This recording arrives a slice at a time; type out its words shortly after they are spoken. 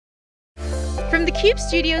From the CUBE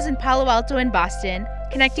studios in Palo Alto and Boston,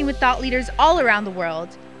 connecting with thought leaders all around the world,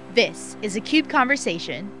 this is a CUBE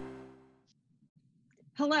Conversation.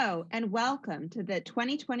 Hello, and welcome to the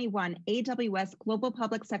 2021 AWS Global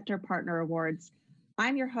Public Sector Partner Awards.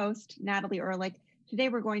 I'm your host, Natalie Erlich. Today,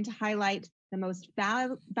 we're going to highlight the most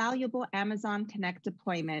valuable Amazon Connect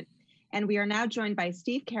deployment. And we are now joined by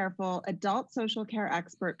Steve Carefull, Adult Social Care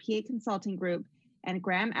Expert, PA Consulting Group, and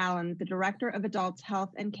Graham Allen, the Director of Adult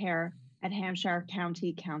Health and Care at Hampshire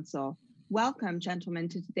County Council. Welcome, gentlemen,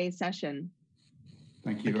 to today's session.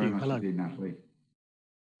 Thank you very much indeed, Natalie.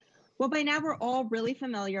 Well, by now we're all really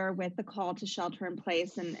familiar with the call to shelter in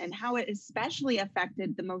place and how it especially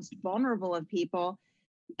affected the most vulnerable of people.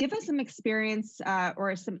 Give us some experience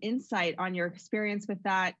or some insight on your experience with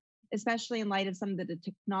that, especially in light of some of the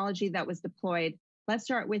technology that was deployed. Let's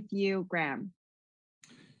start with you, Graham.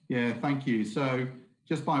 Yeah, thank you. So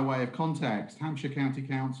just by way of context, Hampshire County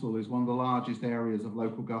Council is one of the largest areas of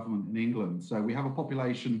local government in England. So we have a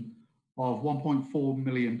population of 1.4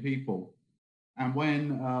 million people. And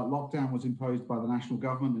when lockdown was imposed by the national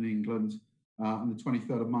government in England on the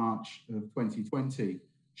 23rd of March of 2020,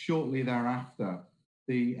 shortly thereafter,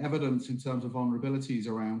 the evidence in terms of vulnerabilities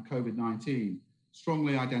around COVID-19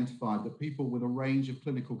 strongly identified that people with a range of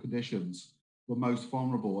clinical conditions were most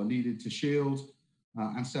vulnerable and needed to shield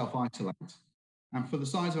and self-isolate. And for the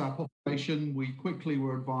size of our population, we quickly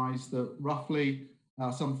were advised that roughly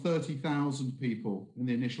some 30,000 people in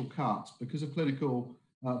the initial cut, because of clinical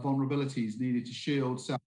vulnerabilities, needed to shield,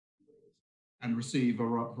 self, and receive a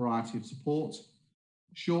variety of support.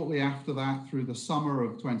 Shortly after that, through the summer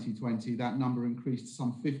of 2020, that number increased to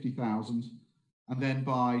some 50,000. And then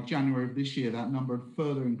by January of this year, that number had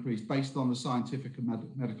further increased based on the scientific and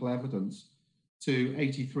medical evidence to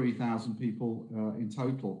 83,000 people in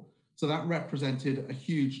total. So that represented a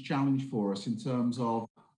huge challenge for us in terms of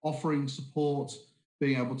offering support,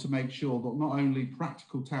 being able to make sure that not only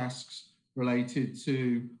practical tasks related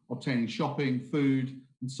to obtaining shopping, food,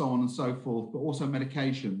 and so on and so forth, but also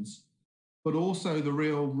medications, but also the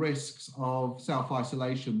real risks of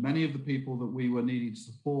self-isolation. Many of the people that we were needing to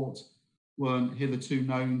support weren't hitherto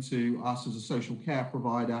known to us as a social care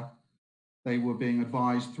provider. They were being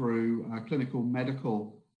advised through clinical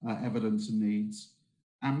medical evidence and needs.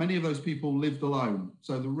 And many of those people lived alone.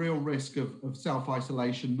 So the real risk of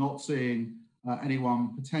self-isolation, not seeing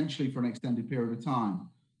anyone potentially for an extended period of time,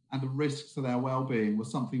 and the risks to their well-being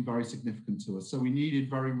was something very significant to us. So we needed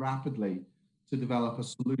very rapidly to develop a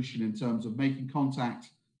solution in terms of making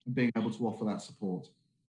contact and being able to offer that support.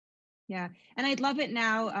 Yeah, and I'd love it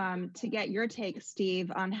now to get your take,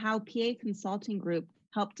 Steve, on how PA Consulting Group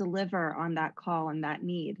helped deliver on that call and that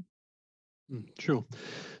need. Sure.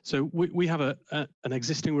 So we have an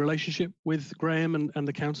existing relationship with Graham and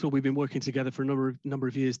the council. We've been working together for a number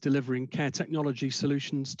of years delivering care technology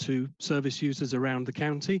solutions to service users around the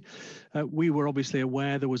county. We were obviously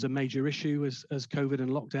aware there was a major issue as COVID and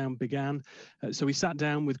lockdown began. So we sat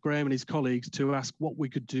down with Graham and his colleagues to ask what we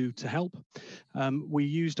could do to help. We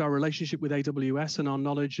used our relationship with AWS and our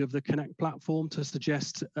knowledge of the Connect platform to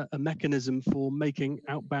suggest a mechanism for making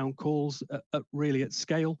outbound calls really at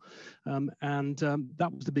scale. And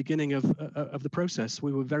that was the beginning of the process.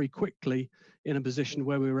 We were very quickly in a position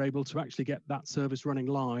where we were able to actually get that service running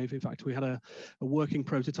live. In fact, we had a working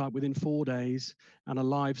prototype within 4 days and a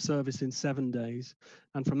live service in 7 days.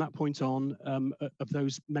 And from that point on, of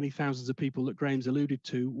those many thousands of people that Graham's alluded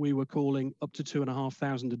to, we were calling up to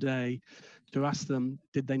 2,500 a day to ask them,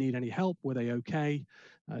 did they need any help? Were they okay?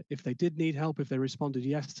 If they did need help, if they responded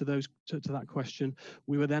yes to that question,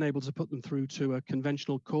 we were then able to put them through to a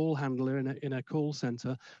conventional call handler in a call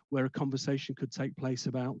center where a conversation could take place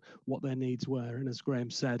about what their needs were. And as Graham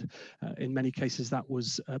said, in many cases that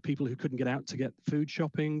was people who couldn't get out to get food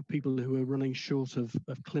shopping, people who were running short of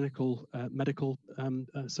clinical medical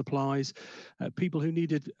supplies, people who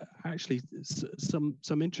needed actually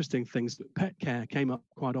some interesting things. Pet care came up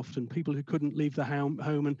quite often, people who couldn't leave the home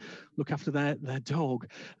and look after their dog.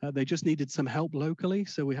 They just needed some help locally,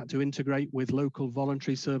 so we had to integrate with local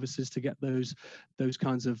voluntary services to get those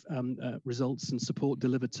kinds of results and support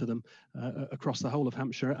delivered to them across the whole of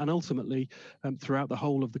Hampshire, and ultimately throughout the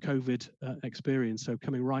whole of the COVID experience. So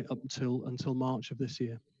coming right up until March of this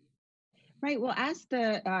year. Right. Well, as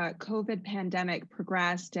the COVID pandemic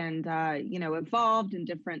progressed and evolved in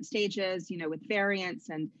different stages, with variants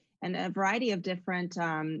and a variety of different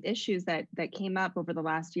issues that came up over the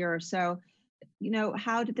last year or so.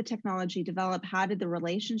 How did the technology develop? How did the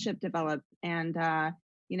relationship develop? And,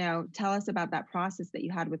 tell us about that process that you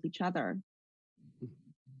had with each other.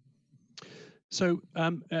 So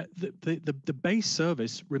the base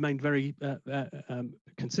service remained very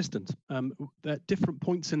consistent. At different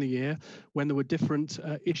points in the year, when there were different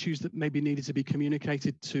issues that maybe needed to be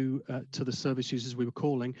communicated to the service users we were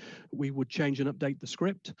calling, we would change and update the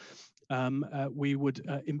script. We would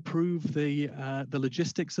improve the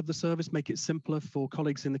logistics of the service, make it simpler for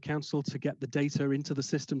colleagues in the council to get the data into the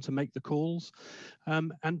system to make the calls.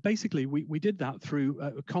 And basically, we did that through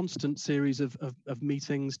a constant series of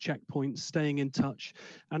meetings, checkpoints, staying in touch,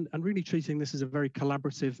 and really treating this as a very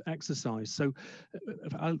collaborative exercise. So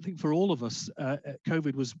I think for all of us,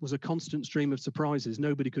 COVID was a constant stream of surprises.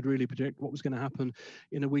 Nobody could really predict what was going to happen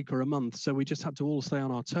in a week or a month. So we just had to all stay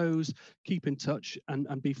on our toes, keep in touch,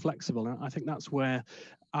 and be flexible. And I think that's where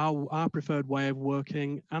our preferred way of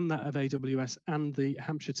working, and that of AWS and the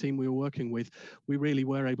Hampshire team we were working with, we really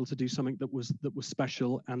were able to do something that was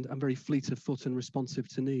special and very fleet of foot and responsive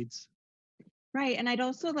to needs. Right, and I'd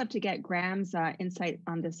also love to get Graham's insight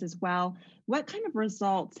on this as well. What kind of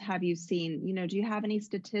results have you seen? Do you have any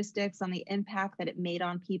statistics on the impact that it made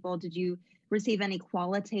on people? Did you receive any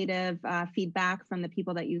qualitative feedback from the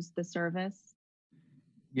people that used the service?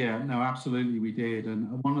 Yeah, no, absolutely we did.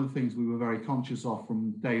 And one of the things we were very conscious of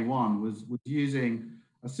from day one was using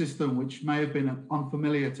a system which may have been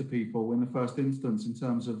unfamiliar to people in the first instance in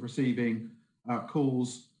terms of receiving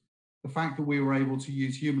calls. The fact that we were able to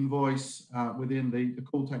use human voice within the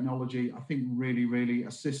call technology, I think really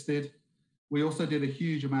assisted. We also did a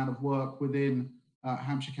huge amount of work within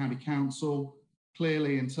Hampshire County Council.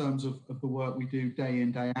 Clearly, in terms of the work we do day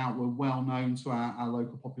in, day out, we're well known to our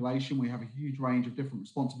local population. We have a huge range of different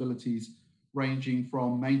responsibilities, ranging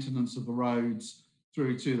from maintenance of the roads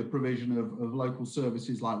through to the provision of local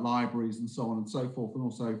services like libraries and so on and so forth, and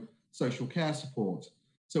also social care support.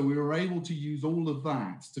 So we were able to use all of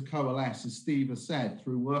that to coalesce, as Steve has said,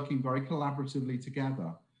 through working very collaboratively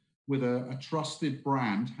together with a trusted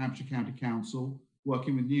brand, Hampshire County Council,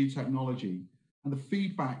 working with new technology. And the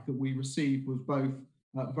feedback that we received was both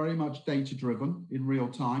very much data-driven in real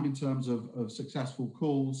time in terms of successful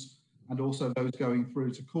calls, and also those going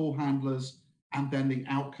through to call handlers, and then the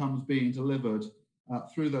outcomes being delivered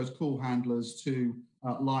through those call handlers to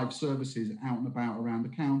live services out and about around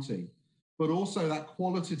the county. But also that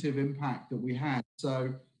qualitative impact that we had.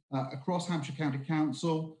 So across Hampshire County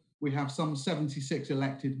Council, we have some 76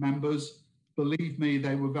 elected members. Believe me,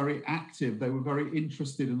 they were very active. They were very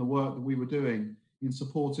interested in the work that we were doing in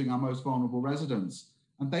supporting our most vulnerable residents.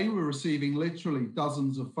 And they were receiving literally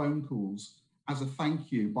dozens of phone calls as a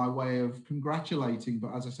thank you, by way of congratulating,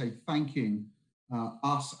 but as I say, thanking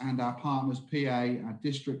us and our partners, PA, our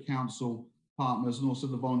district council partners, and also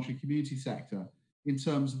the voluntary community sector, in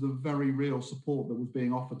terms of the very real support that was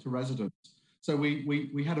being offered to residents. So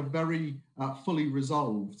we had a very fully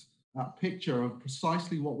resolved picture of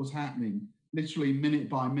precisely what was happening, literally minute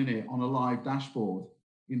by minute on a live dashboard,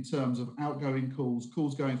 in terms of outgoing calls,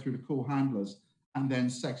 calls going through to call handlers, and then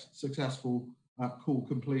successful call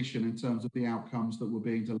completion in terms of the outcomes that were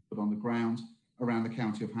being delivered on the ground around the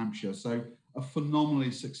county of Hampshire. So a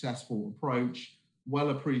phenomenally successful approach, well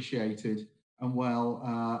appreciated, and well,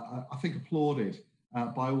 I think, applauded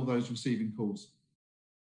by all those receiving calls.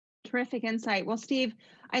 Terrific insight. Well, Steve,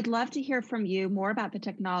 I'd love to hear from you more about the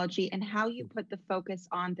technology and how you put the focus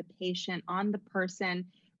on the patient, on the person,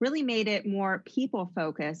 really made it more people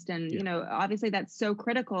focused. And, obviously that's so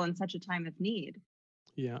critical in such a time of need.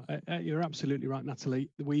 Yeah, you're absolutely right, Natalie.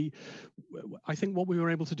 I think what we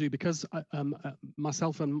were able to do, because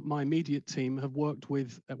myself and my immediate team have worked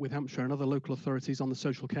with Hampshire and other local authorities on the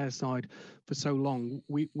social care side for so long,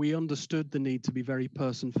 we understood the need to be very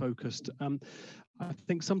person focused. I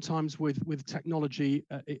think sometimes with technology,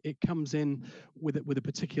 it comes in with a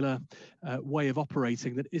particular way of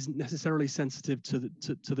operating that isn't necessarily sensitive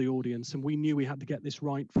to the audience, and we knew we had to get this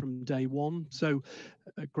right from day one. So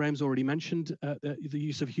Graham's already mentioned the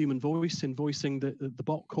use of human voice in voicing the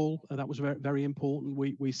bot call. That was very, very important.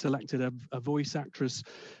 We selected a voice actress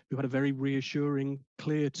who had a very reassuring,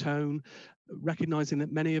 clear tone, recognizing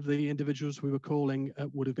that many of the individuals we were calling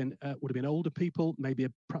would have been older people, maybe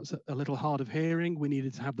perhaps a little hard of hearing. We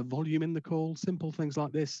needed to have the volume in the call. Simple things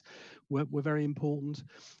like this were very important.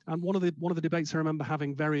 And one of the debates I remember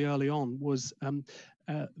having very early on was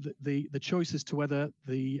the choice as to whether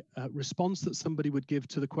the response that somebody would give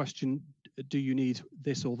to the question, do you need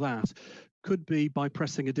this or that, could be by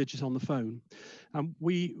pressing a digit on the phone. And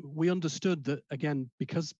we understood that, again,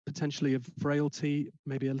 because potentially of frailty,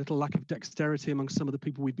 maybe a little lack of dexterity among some of the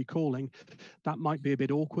people we'd be calling, that might be a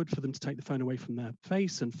bit awkward for them to take the phone away from their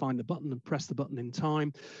face and find the button and press the button in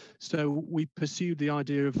time. So we pursued the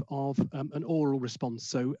idea of an oral response.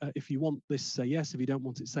 So if you want this, say yes. If you don't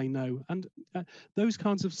want it, say no. And those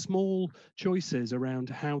kinds of small choices around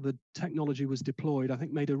how the technology was deployed, I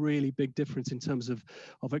think, made a really big difference in terms of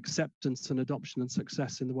acceptance and adoption and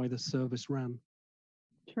success in the way the service ran.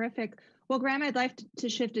 Terrific. Well, Graham, I'd like to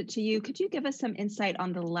shift it to you. Could you give us some insight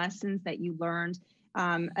on the lessons that you learned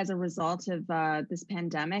as a result of this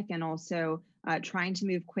pandemic, and also trying to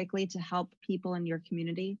move quickly to help people in your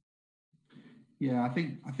community? Yeah, I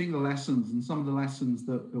think the lessons, and some of the lessons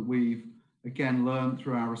that we've again learned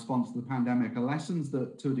through our response to the pandemic, are lessons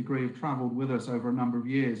that to a degree have traveled with us over a number of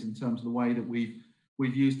years in terms of the way that we've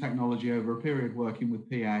used technology over a period working with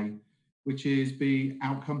PA, which is be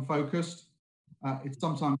outcome focused. It's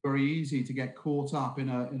sometimes very easy to get caught up in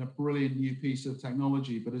a brilliant new piece of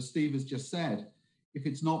technology, but as Steve has just said, if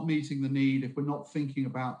it's not meeting the need, if we're not thinking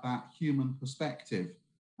about that human perspective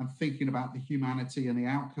and thinking about the humanity and the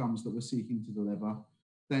outcomes that we're seeking to deliver,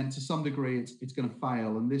 then to some degree it's going to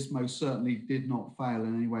fail. And this most certainly did not fail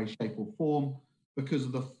in any way, shape or form because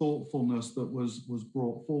of the thoughtfulness that was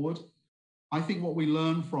brought forward. I think what we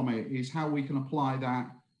learn from it is how we can apply that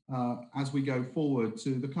as we go forward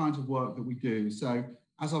to the kinds of work that we do. So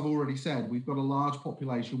as I've already said, we've got a large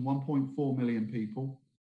population, 1.4 million people.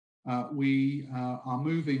 We are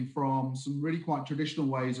moving from some really quite traditional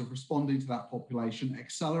ways of responding to that population,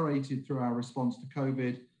 accelerated through our response to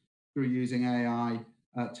COVID, through using AI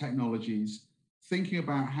technologies, thinking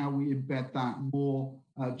about how we embed that more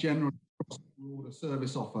generally across the broader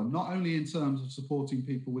service offer, not only in terms of supporting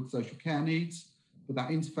people with social care needs, but that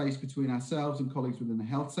interface between ourselves and colleagues within the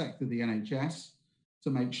health sector, the NHS, to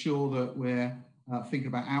make sure that we're thinking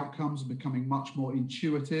about outcomes and becoming much more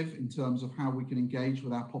intuitive in terms of how we can engage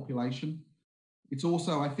with our population. It's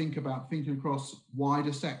also, I think, about thinking across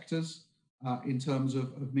wider sectors in terms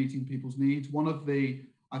of meeting people's needs. One of the,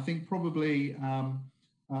 I think, probably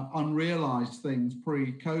unrealized things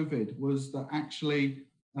pre-COVID was that actually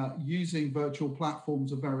using virtual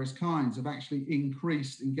platforms of various kinds have actually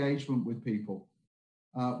increased engagement with people.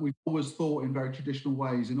 We've always thought in very traditional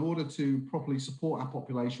ways, in order to properly support our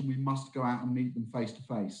population, we must go out and meet them face to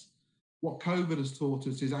face. What COVID has taught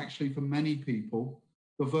us is actually for many people,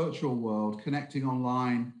 the virtual world, connecting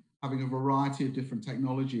online, having a variety of different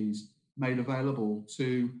technologies made available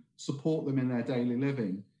to support them in their daily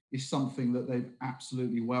living is something that they've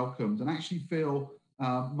absolutely welcomed and actually feel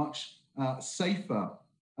much safer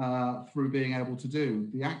through being able to do.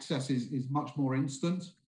 The access is much more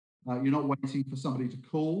instant. You're not waiting for somebody to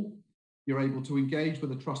call. You're able to engage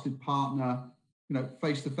with a trusted partner,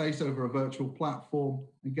 face to face over a virtual platform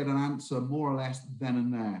and get an answer more or less then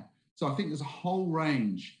and there. So I think there's a whole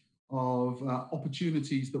range of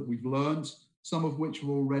opportunities that we've learned, some of which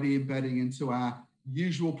we're already embedding into our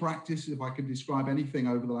usual practice, if I could describe anything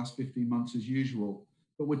over the last 15 months as usual,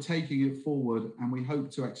 but we're taking it forward and we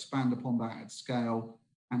hope to expand upon that at scale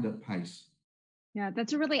and at pace. Yeah,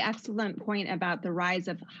 that's a really excellent point about the rise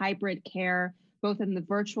of hybrid care, both in the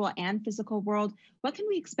virtual and physical world. What can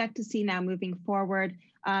we expect to see now moving forward?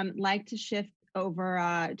 Like to shift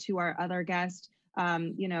over to our other guest.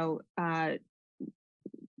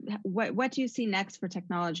 What do you see next for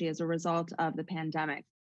technology as a result of the pandemic?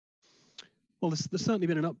 Well, there's certainly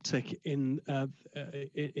been an uptick in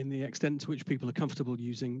the extent to which people are comfortable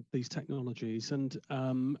using these technologies. And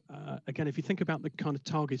again, if you think about the kind of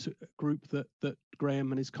target group that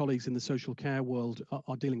Graham and his colleagues in the social care world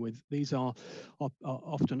are dealing with, these are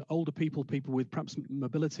often older people, people with perhaps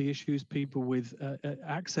mobility issues, people with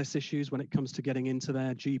access issues when it comes to getting into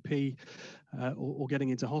their GP or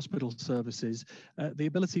getting into hospital services. The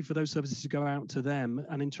ability for those services to go out to them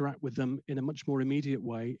and interact with them in a much more immediate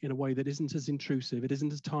way, in a way that isn't as intrusive, it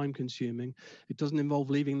isn't as time consuming, it doesn't involve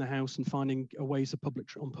leaving the house and finding a ways of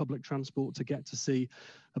public transport to get to see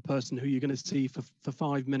a person who you're going to see for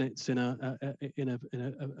 5 minutes in an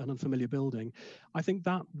unfamiliar building. I think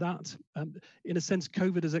that in a sense,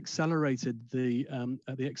 COVID has accelerated the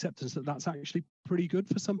acceptance that that's actually pretty good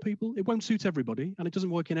for some people. It won't suit everybody, and it doesn't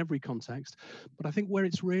work in every context. But I think where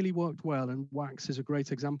it's really worked well, and Wax is a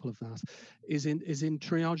great example of that, is in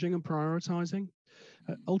triaging and prioritizing.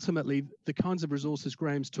 Ultimately, the kinds of resources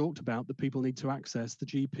Graham's talked about that people need to access, the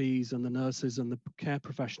GPs and the nurses and the care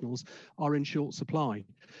professionals, are in short supply.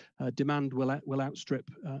 Demand will outstrip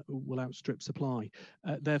supply.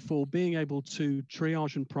 Therefore, being able to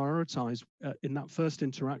triage and prioritize in that first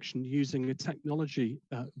interaction using a technology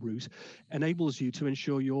route enables you to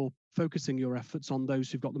ensure you're focusing your efforts on those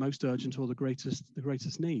who've got the most urgent or the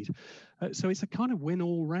greatest need. So it's a kind of win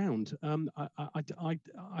all round.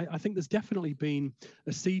 I think there's definitely been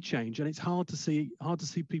a sea change, and it's hard to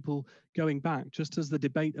see people going back. Just as the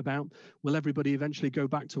debate about will everybody eventually go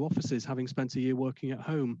back to offices having spent a year working at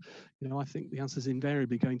home, I think the answer is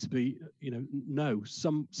invariably going to be no.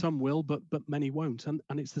 Some will, but many won't, and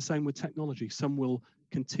it's the same with technology. Some will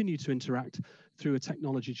continue to interact through a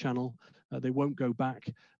technology channel. They won't go back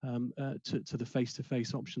to the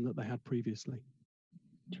face-to-face option that they had previously.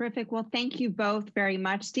 Terrific. Well, thank you both very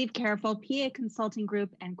much. Steve Carefull, PA Consulting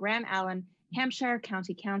Group, and Graham Allen, Hampshire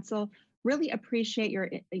County Council. Really appreciate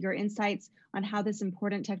your insights on how this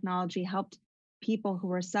important technology helped people who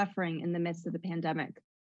were suffering in the midst of the pandemic.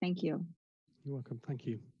 Thank you. You're welcome. Thank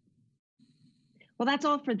you. Well, that's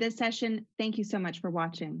all for this session. Thank you so much for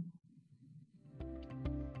watching.